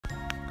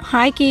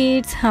Hi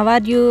kids, how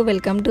are you?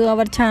 Welcome to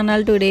our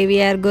channel. Today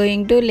we are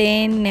going to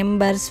learn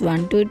numbers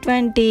 1 to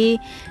 20.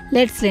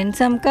 Let's learn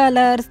some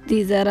colors.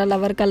 These are all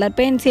our color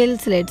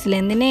pencils. Let's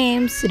learn the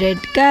names.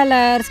 Red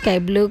color, sky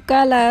blue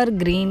color,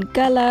 green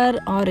color,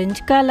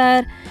 orange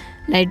color,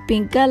 light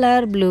pink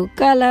color, blue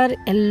color,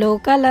 yellow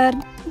color,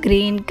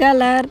 green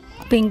color,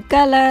 pink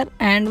color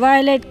and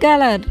violet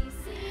color.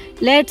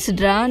 Let's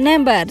draw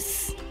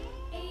numbers.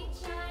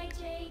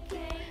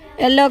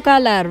 Yellow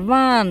color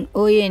 1,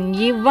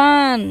 O-N-E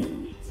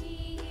 1.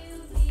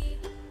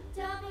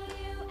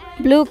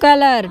 Blue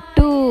color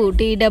 2,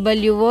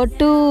 T-W-O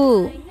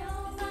 2.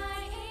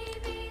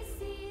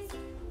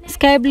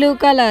 Sky blue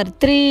color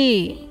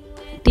 3,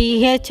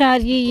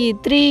 T-H-R-E-E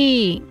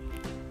 3.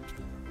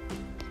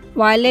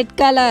 Violet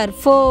color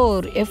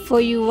 4,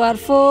 F-O-U-R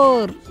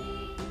 4.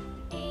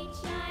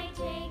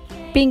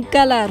 Pink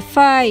color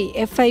 5,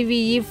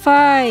 F-I-V-E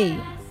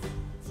 5.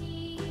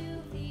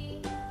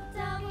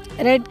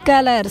 Red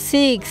color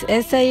 6,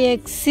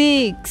 S-I-X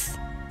 6.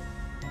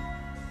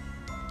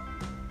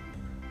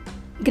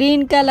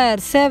 Green color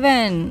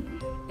 7,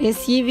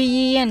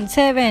 S-E-V-E-N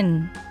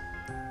 7.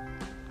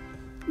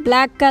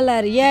 Black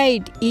color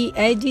 8,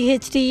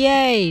 E-I-G-H-T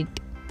 8.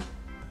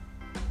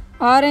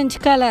 Orange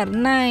color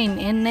 9,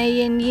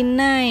 N-I-N-E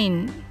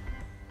 9.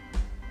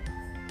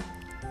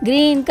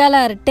 Green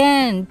color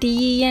 10,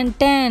 T-E-N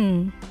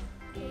 10.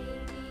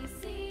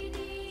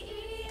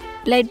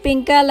 Light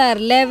pink color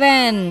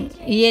 11,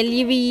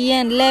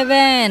 E-L-E-V-E-N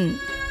 11.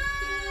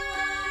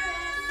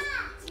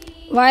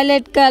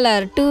 Violet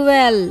color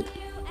 12.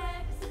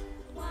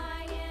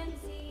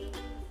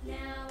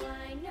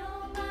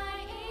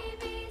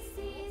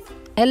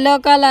 Yellow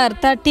color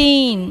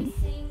 13.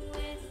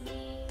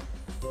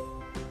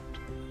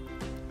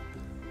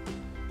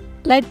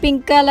 Light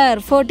pink color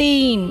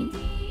 14.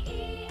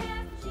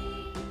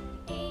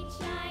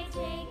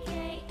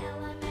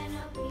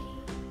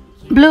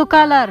 Blue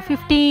color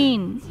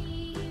 15.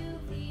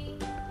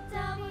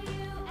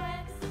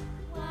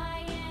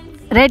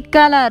 Red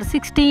color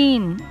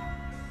 16.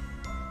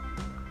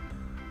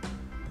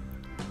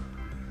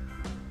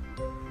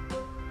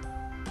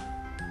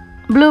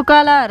 Blue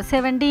color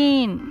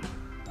 17.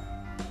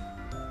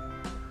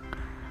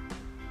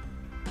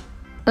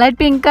 Light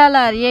pink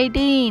color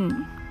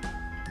 18.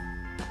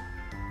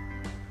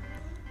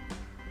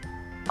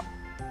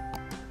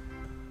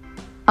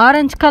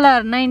 Orange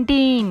color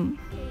 19.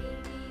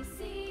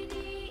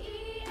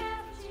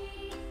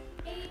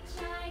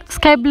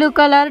 Sky blue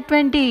color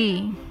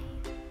 20.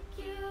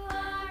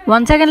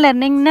 Once again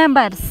learning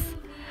numbers.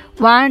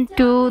 1,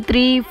 2,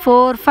 3,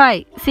 4,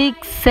 5,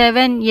 6,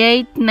 7,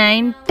 8,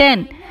 9,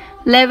 10,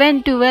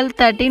 11, 12,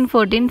 13,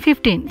 14,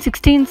 15,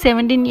 16,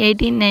 17,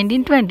 18,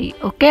 19, 20.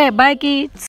 Okay, bye kids.